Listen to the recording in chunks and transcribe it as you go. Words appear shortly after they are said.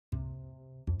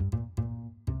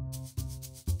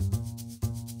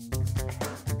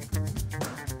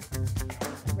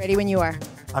Ready when you are.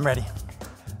 I'm ready.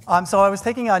 So I was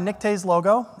taking Nick Tay's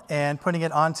logo and putting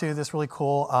it onto this really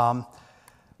cool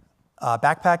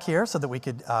backpack here so that we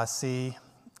could see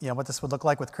what this would look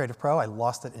like with CreativePro. I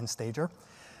lost it in Stager.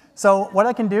 So what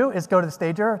I can do is go to the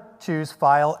Stager, choose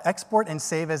File, Export, and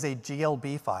save as a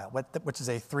GLB file, which is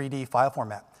a 3D file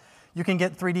format. You can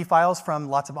get 3D files from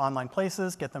lots of online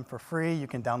places, get them for free. You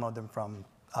can download them from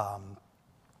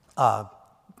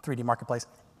 3D Marketplace.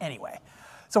 Anyway,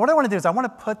 so what I want to do is I want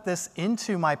to put this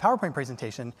into my PowerPoint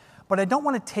presentation, but I don't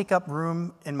want to take up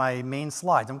room in my main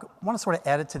slides. I want to sort of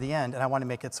add it to the end, and I want to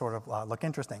make it sort of look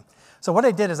interesting. So what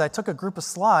I did is I took a group of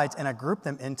slides and I grouped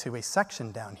them into a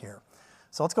section down here.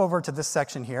 So let's go over to this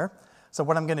section here. So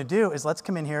what I'm going to do is let's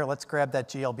come in here, let's grab that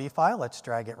GLB file, let's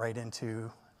drag it right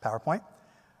into PowerPoint.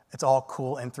 It's all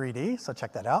cool in 3D, so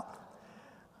check that out.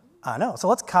 I know, so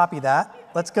let's copy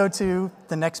that. Let's go to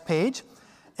the next page.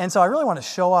 And so I really want to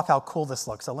show off how cool this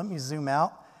looks. So let me zoom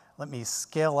out, let me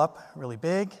scale up really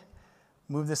big,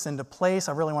 move this into place.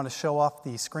 I really want to show off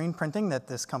the screen printing that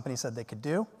this company said they could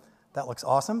do. That looks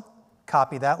awesome.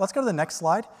 Copy that. Let's go to the next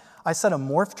slide. I set a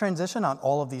morph transition on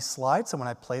all of these slides, so when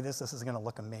I play this, this is going to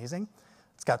look amazing.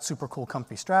 It's got super cool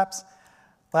comfy straps.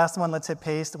 Last one, let's hit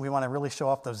paste. We want to really show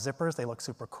off those zippers. They look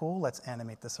super cool. Let's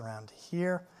animate this around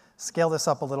here. Scale this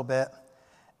up a little bit.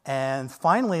 And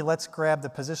finally, let's grab the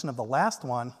position of the last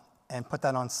one and put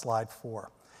that on slide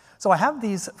 4. So I have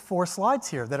these 4 slides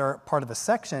here that are part of a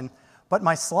section, but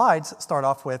my slides start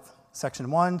off with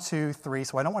section 1, 2, 3,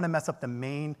 so I don't want to mess up the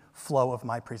main flow of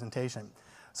my presentation.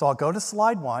 So I'll go to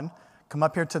slide 1, come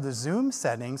up here to the zoom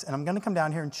settings, and I'm going to come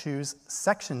down here and choose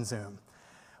section zoom.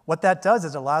 What that does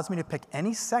is it allows me to pick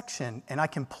any section, and I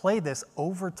can play this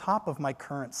over top of my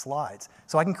current slides.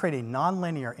 So I can create a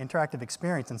nonlinear interactive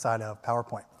experience inside of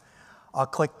PowerPoint. I'll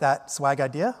click that swag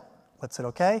idea. Let's hit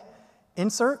OK.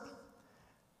 Insert.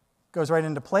 Goes right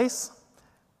into place.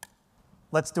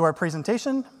 Let's do our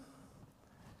presentation.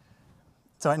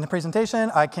 So in the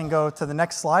presentation, I can go to the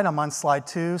next slide. I'm on slide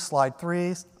 2, slide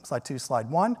 3, slide 2, slide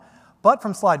 1. But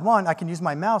from slide 1, I can use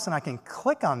my mouse and I can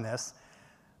click on this.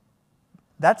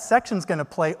 That section's going to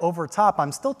play over top.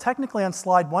 I'm still technically on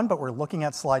slide 1, but we're looking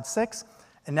at slide 6.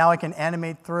 And now I can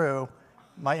animate through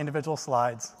my individual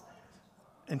slides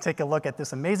and take a look at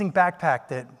this amazing backpack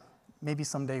that maybe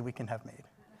someday we can have made.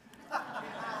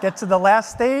 Get to the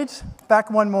last stage,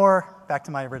 back one more, back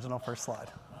to my original first slide.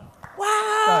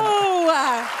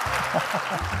 Wow!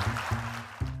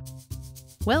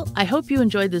 Well, I hope you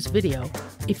enjoyed this video.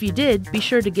 If you did, be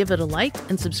sure to give it a like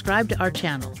and subscribe to our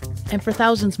channel. And for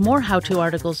thousands more how-to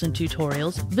articles and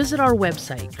tutorials, visit our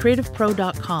website,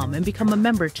 creativepro.com, and become a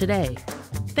member today.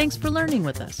 Thanks for learning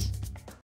with us.